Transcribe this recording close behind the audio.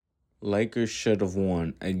Lakers should have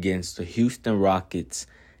won against the Houston Rockets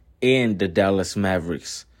and the Dallas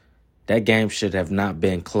Mavericks. That game should have not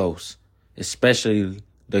been close, especially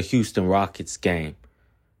the Houston Rockets game.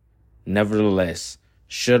 Nevertheless,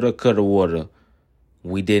 shoulda, coulda, woulda,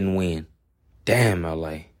 we didn't win. Damn,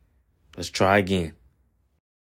 LA. Let's try again.